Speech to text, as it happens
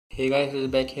Hey guys, we're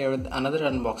back here with another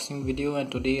unboxing video, and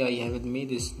today I have with me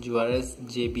this Juarez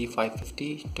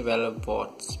jb550 12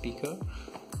 watt speaker.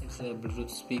 It's a Bluetooth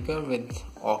speaker with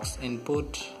aux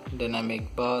input,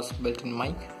 dynamic bass, built-in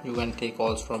mic. You can take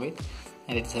calls from it,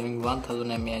 and it's having 1000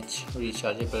 mAh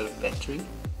rechargeable battery.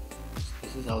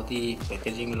 This is how the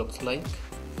packaging looks like.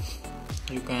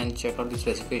 You can check out the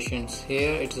specifications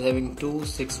here. It's having two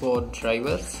 6-watt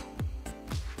drivers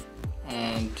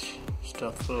and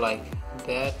stuff like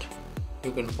that.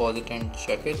 You can pause it and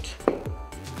check it,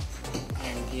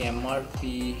 and the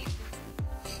MRP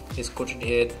is quoted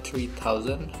here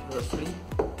 3000 roughly.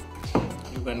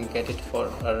 You can get it for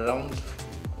around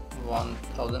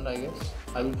 1000, I guess.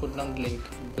 I will put down the link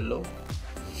below.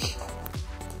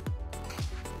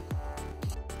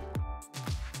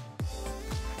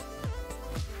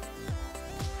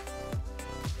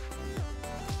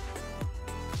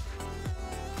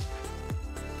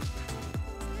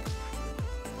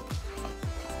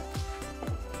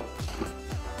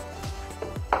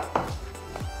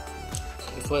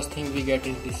 First thing we get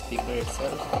is the speaker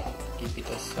itself. Keep it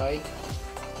aside.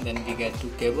 Then we get two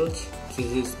cables. This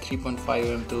is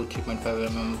 3.5mm to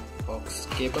 3.5mm aux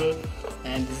cable,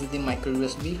 and this is the micro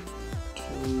USB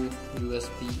to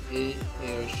USB-A.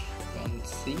 Here you can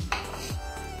see,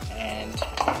 and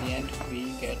in the end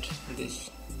we get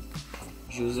this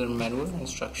user manual,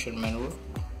 instruction manual.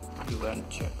 You can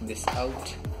check this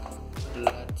out.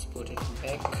 Let's put it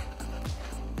back.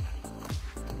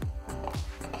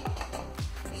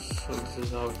 So this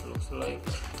is how it looks like.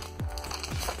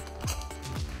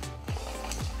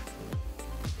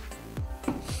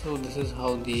 So this is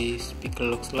how the speaker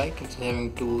looks like. It's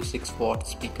having two 6-watt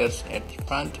speakers at the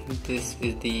front. This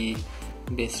is the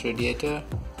bass radiator.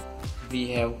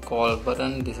 We have call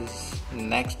button. This is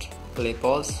next, play,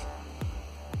 pause.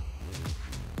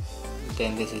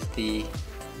 Then this is the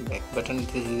back button.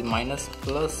 This is minus,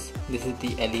 plus. This is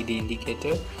the LED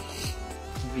indicator.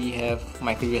 We have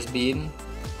micro USB in,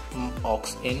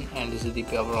 aux in, and this is the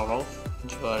power on off.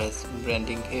 Juarez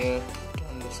branding here.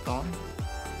 Turn this on.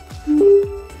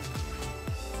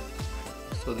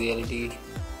 So the LED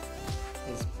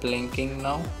is blinking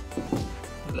now.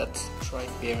 Let's try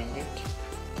pairing it.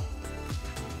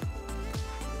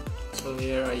 So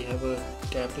here I have a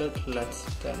tablet. Let's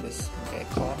turn this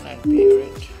back on and pair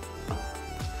it.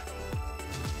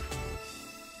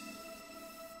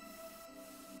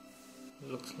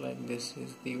 Looks like this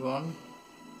is the one.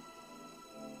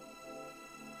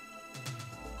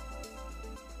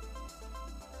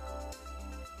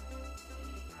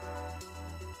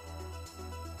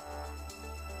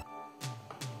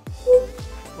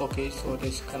 Okay, so it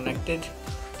is connected.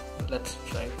 Let's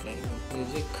try playing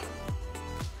music.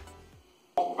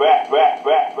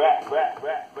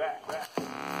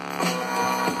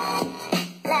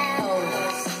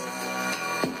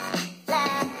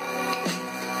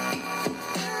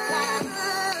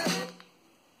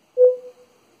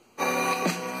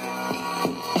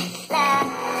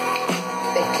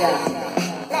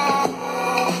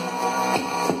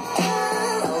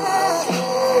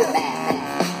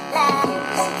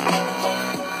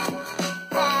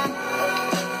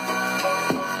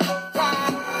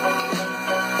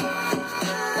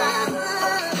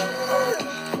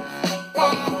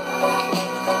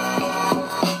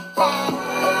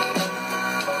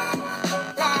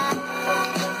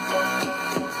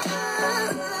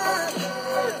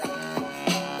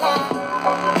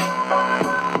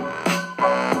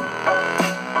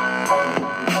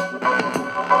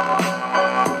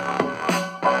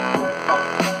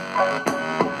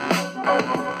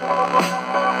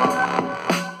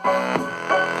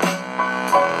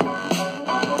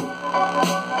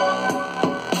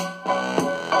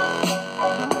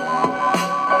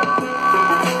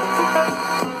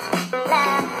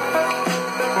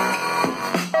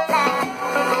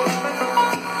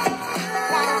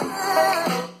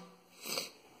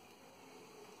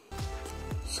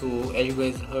 So as you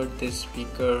guys heard, this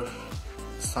speaker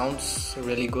sounds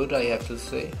really good, I have to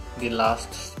say. The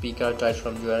last speaker I tried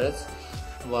from Juarez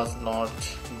was not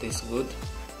this good.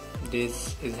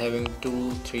 This is having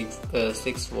two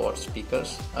 6-watt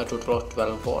speakers, a total of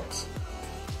 12 watts.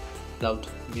 Loud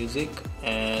music,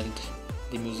 and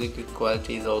the music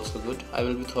quality is also good. I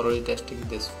will be thoroughly testing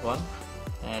this one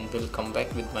and will come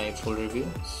back with my full review.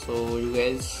 So you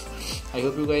guys, I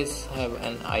hope you guys have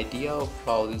an idea of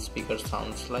how this speaker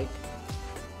sounds like.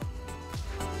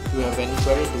 If you have any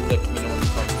query, do let me know in the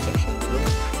comment section below,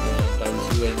 and I will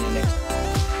see you guys in the next